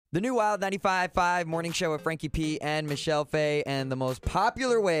The new Wild 95.5 morning show with Frankie P and Michelle Faye. And the most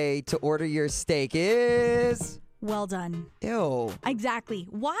popular way to order your steak is... Well done. Ew. Exactly.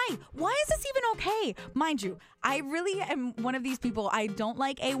 Why? Why is this even okay? Mind you, I really am one of these people. I don't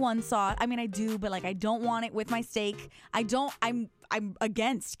like A1 sauce. I mean, I do, but like I don't want it with my steak. I'm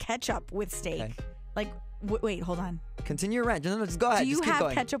against ketchup with steak. Okay. Like, wait, hold on. Continue your rant. No, just go ahead. Do you just keep have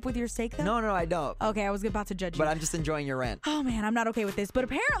going. ketchup with your steak then? No, I don't. Okay, I was about to judge you. But I'm just enjoying your rant. Oh man, I'm not okay with this. But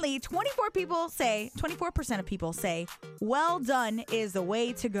apparently 24% of people say, well done is the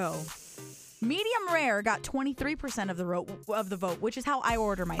way to go. Medium rare got 23% of the vote, which is how I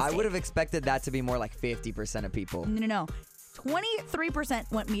order my steak. I would have expected that to be more like 50% of people. No.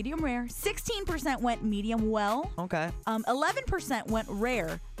 23% went medium rare, 16% went medium well, Okay. 11% went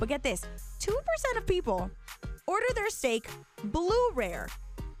rare. But get this, 2% of people order their steak blue rare.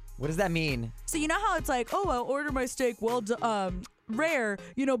 What does that mean? So you know how it's like, oh, I'll order my steak rare.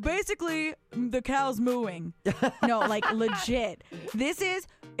 You know, basically the cow's mooing. No, like legit.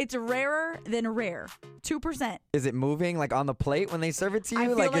 It's rarer than rare. 2%. Is it moving like on the plate when they serve it to you? I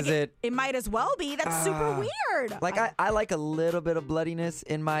feel like, like is it? It might as well be. That's super weird. Like I like a little bit of bloodiness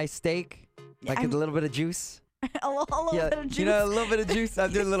in my steak. Like a little bit of juice. a little bit of juice. You know, a little bit of juice.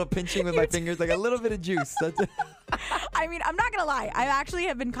 I'm doing a little pinching with my fingers, like a little bit of juice. That's it. I mean, I'm not going to lie. I actually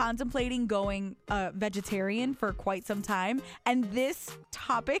have been contemplating going vegetarian for quite some time. And this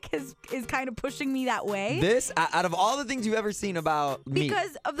topic is kind of pushing me that way. This, out of all the things you've ever seen about meat.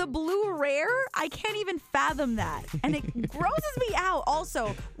 Because of the blue rare, I can't even fathom that. And it grosses me out.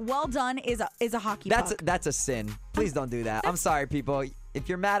 Also, well done is a hockey puck. That's a sin. Please don't do that. I'm sorry, people. If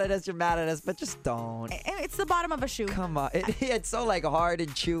you're mad at us, you're mad at us, but just don't. It's the bottom of a shoe. Come on. It's so like hard and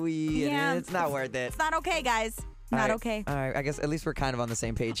chewy, and it's not worth it. It's not okay, guys. Not okay. All right. I guess at least we're kind of on the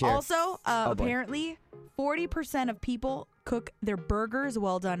same page here. Also, apparently, 40% of people cook their burgers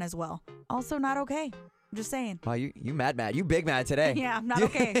well done as well. Also not okay. I'm just saying. Wow, you mad. You big mad today. Yeah, I'm not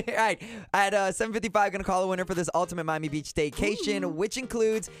okay. All right. At 7:55, gonna call a winner for this ultimate Miami Beach staycation, which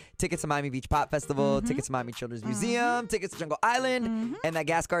includes tickets to Miami Beach Pop Festival, tickets to Miami Children's Museum, tickets to Jungle Island, and that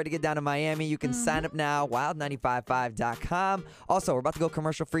gas card to get down to Miami. You can sign up now, wild955.com. Also, we're about to go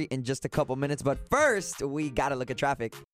commercial free in just a couple minutes, but first, we gotta look at traffic.